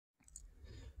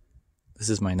This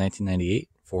is my 1998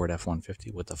 Ford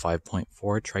F-150 with the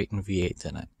 5.4 Triton V8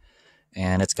 in it.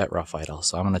 And it's got rough idle,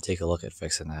 so I'm going to take a look at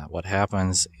fixing that. What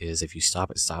happens is if you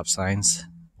stop at stop signs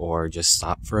or just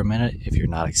stop for a minute, if you're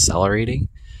not accelerating,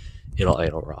 it'll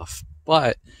idle rough.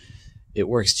 But it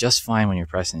works just fine when you're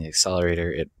pressing the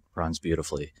accelerator. It runs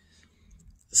beautifully.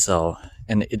 So,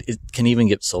 and it can even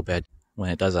get so bad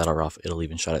when it does idle rough, it'll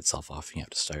even shut itself off and you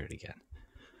have to start it again.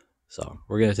 So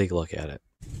we're going to take a look at it.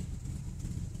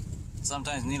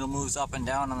 Sometimes needle moves up and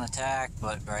down on the tack,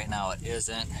 but right now it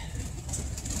isn't.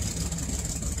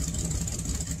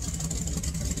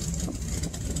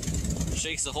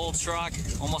 Shakes the whole truck.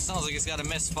 Almost sounds like it's got a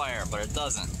misfire, but it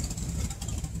doesn't.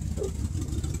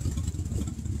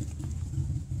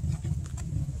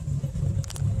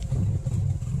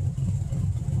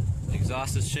 The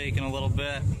exhaust is shaking a little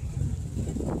bit.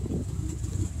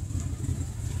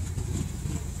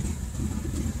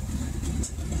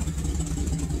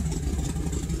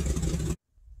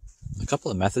 A couple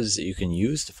of methods that you can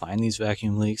use to find these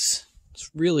vacuum leaks.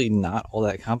 It's really not all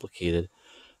that complicated.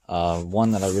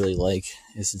 One that I really like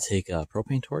is to take a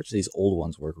propane torch. These old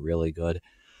ones work really good.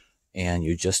 And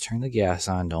you just turn the gas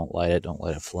on, don't light it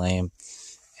flame.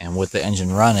 And with the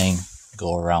engine running,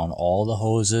 go around all the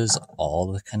hoses,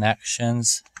 all the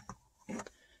connections.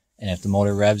 And if the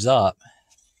motor revs up,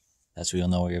 that's where you'll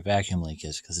know where your vacuum leak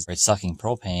is, because it's sucking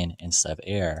propane instead of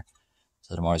air.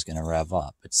 So the motor's going to rev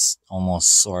up. It's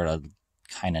almost sort of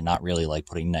kind of not really like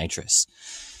putting nitrous.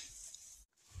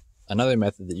 Another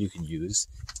method that you can use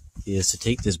is to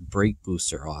take this brake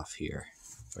booster off here,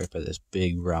 right by this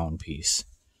big round piece.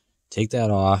 Take that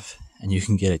off and you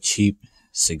can get a cheap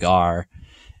cigar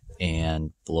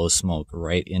and blow smoke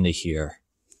right into here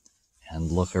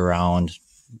and look around,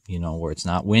 you know, where it's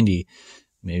not windy.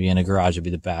 Maybe in a garage would be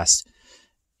the best.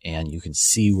 And you can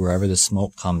see wherever the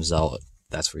smoke comes out,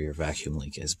 that's where your vacuum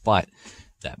leak is. But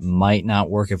that might not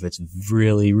work if it's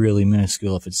really, really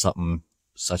minuscule, if it's something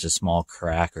such a small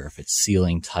crack, or if it's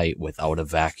sealing tight without a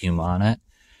vacuum on it.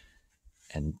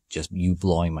 And just you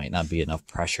blowing might not be enough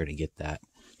pressure to get that,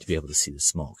 to be able to see the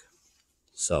smoke.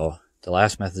 So the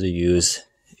last method to use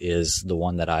is the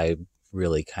one that I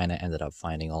really kind of ended up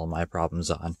finding all of my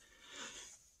problems on,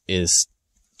 is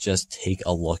just take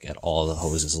a look at all the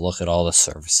hoses, look at all the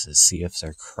surfaces, see if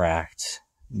they're cracked,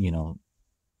 you know,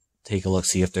 take a look,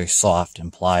 see if they're soft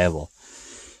and pliable.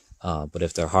 But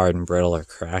if they're hard and brittle or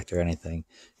cracked or anything,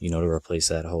 you know to replace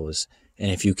that hose.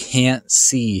 And if you can't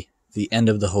see the end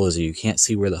of the hose, or you can't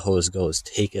see where the hose goes,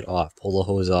 take it off, pull the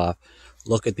hose off,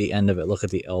 look at the end of it, look at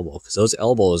the elbow, because those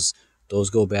elbows, those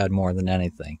go bad more than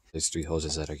anything. There's 3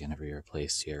 hoses that are going to be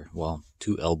replaced here. Well,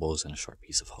 2 elbows and a short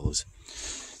piece of hose.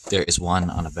 There is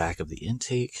one on the back of the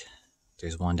intake.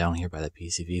 There's one down here by the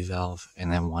PCV valve,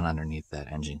 and then one underneath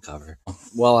that engine cover.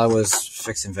 While I was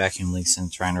fixing vacuum leaks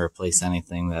and trying to replace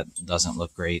anything that doesn't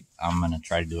look great, I'm going to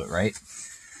try to do it right.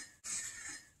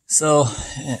 So,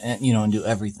 you know, and do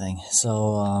everything.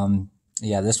 So,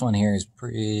 yeah, this one here is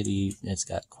pretty, it's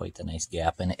got quite the nice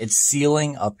gap in it. It's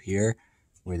sealing up here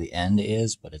where the end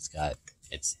is, but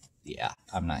yeah,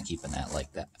 I'm not keeping that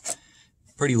like that.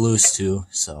 Pretty loose too,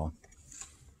 so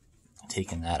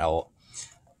taking that out.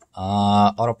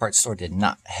 Auto parts store did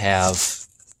not have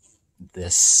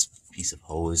this piece of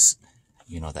hose,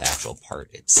 you know, the actual part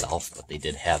itself, but they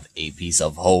did have a piece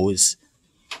of hose.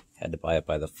 Had to buy it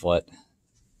by the foot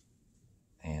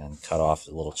and cut off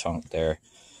the little chunk there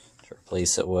to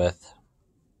replace it with.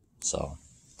 So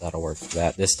that'll work for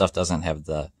that. This stuff doesn't have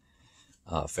the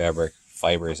fabric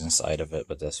fibers inside of it,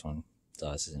 but this one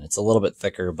does. And it's a little bit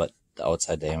thicker, but the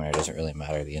outside diameter doesn't really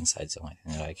matter. The inside's the only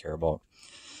thing that I care about.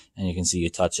 And you can see you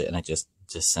touch it and it just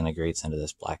disintegrates into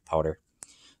this black powder.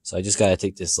 So I just got to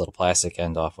take this little plastic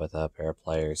end off with a pair of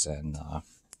pliers and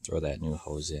throw that new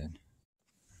hose in.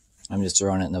 I'm just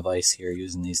throwing it in the vise here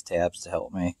using these tabs to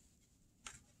help me.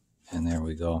 And there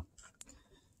we go.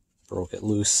 Broke it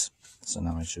loose. So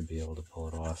now I should be able to pull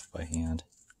it off by hand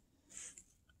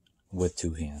with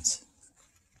 2 hands.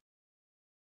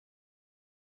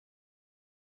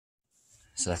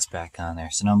 So that's back on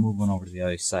there. So now moving over to the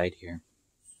other side here.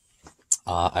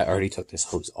 I already took this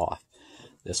hose off.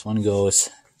 This one goes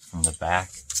from the back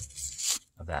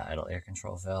of that idle air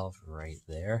control valve right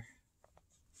there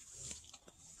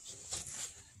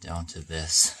down to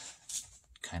this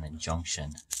kind of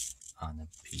junction on the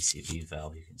PCV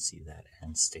valve. You can see that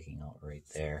end sticking out right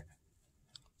there.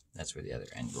 That's where the other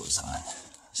end goes on.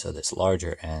 So this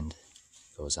larger end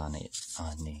goes on the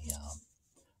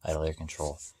idle air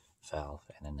control valve,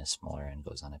 and then this smaller end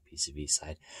goes on the PCV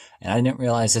side. And I didn't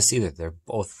realize this either. They're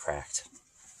both cracked.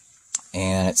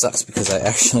 And it sucks because I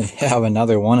actually have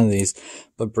another one of these,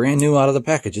 but brand new out of the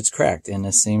package. It's cracked in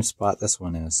the same spot this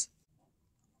one is.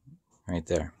 Right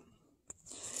there.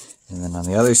 And then on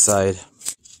the other side,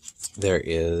 there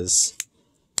is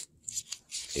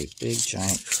a big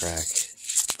giant crack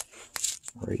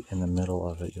right in the middle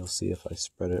of it. You'll see if I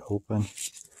spread it open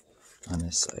on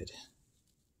this side.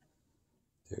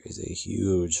 There is a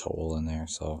huge hole in there,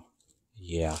 so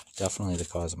yeah, definitely the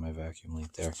cause of my vacuum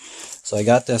leak there. So I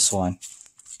got this one.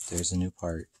 There's a new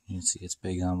part. You can see it's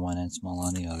big on one and small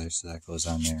on the other, so that goes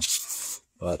on there.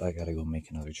 But I gotta go make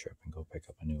another trip and go pick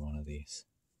up a new one of these.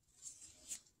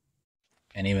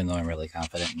 And even though I'm really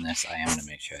confident in this, I am gonna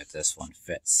make sure that this one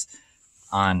fits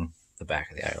on the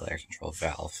back of the idle air control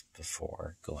valve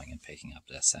before going and picking up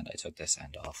this end. I took this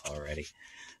end off already.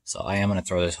 So I am gonna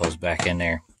throw this hose back in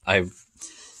there.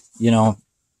 You know,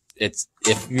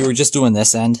 if you were just doing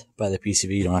this end by the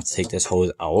PCV, you don't have to take this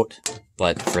hose out.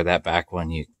 But for that back one,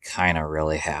 you kind of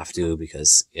really have to,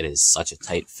 because it is such a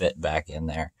tight fit back in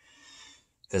there.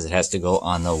 Because it has to go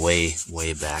on the way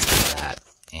back of that.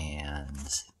 And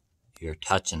you're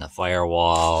touching the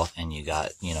firewall, and you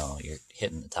got, you know, you're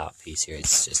hitting the top piece here.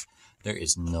 It's just, there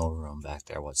is no room back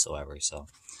there whatsoever. So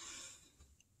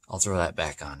I'll throw that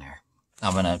back on there.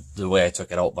 The way I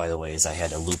took it out, by the way, is I had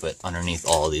to loop it underneath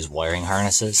all of these wiring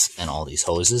harnesses and all these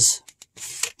hoses.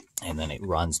 And then it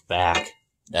runs back.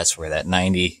 That's where that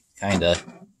 90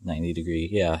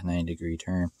 degree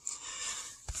turn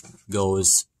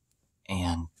goes,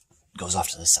 and goes off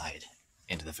to the side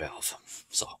into the valve.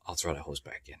 So I'll throw that hose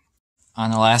back in. On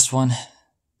the last one,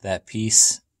 that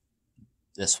piece,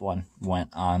 this one went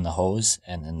on the hose,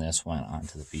 and then this went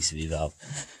onto the PCV valve.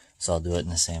 So I'll do it in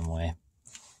the same way.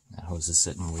 That hose is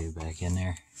sitting way back in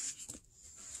there.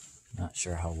 Not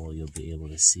sure how well you'll be able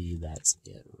to see. That's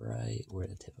it right where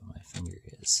the tip of my finger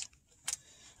is.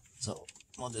 So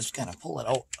we'll just kind of pull it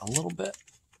out a little bit.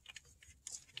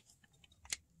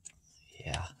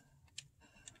 Yeah.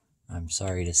 I'm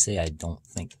sorry to say I don't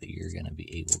think that you're going to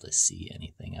be able to see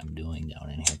anything I'm doing down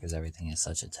in here, because everything is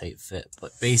such a tight fit.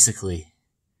 But basically,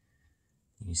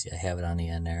 you see I have it on the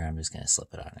end there. I'm just going to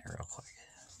slip it on there real quick.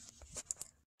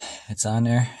 It's on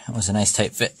there. It was a nice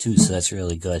tight fit too, so that's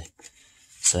really good.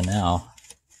 So now,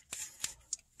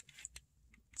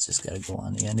 it's just got to go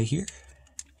on the end of here.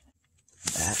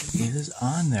 That is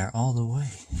on there all the way.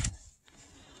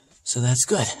 So that's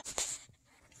good.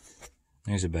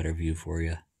 There's a better view for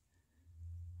you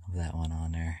of that one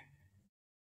on there.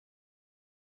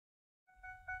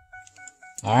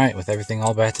 Alright, with everything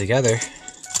all back together,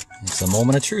 it's a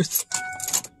moment of truth.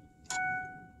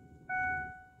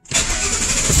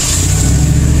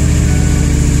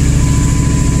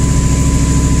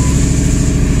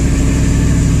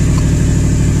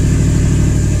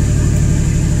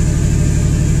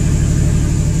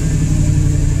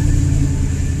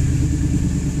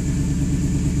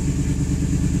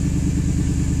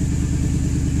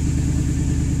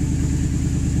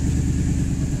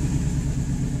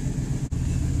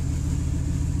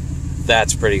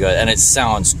 That's pretty good, and it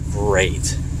sounds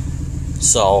great.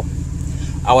 So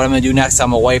what I'm gonna do next,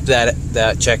 I'm gonna wipe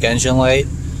that check engine light.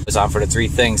 It was on for the three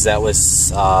things. That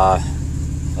was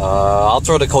I'll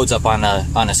throw the codes up on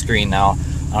the screen now.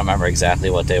 I don't remember exactly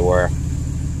what they were,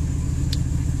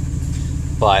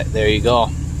 but there you go,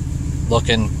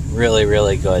 looking really,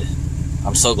 really good.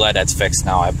 I'm so glad that's fixed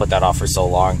now. I put that off for so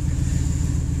long.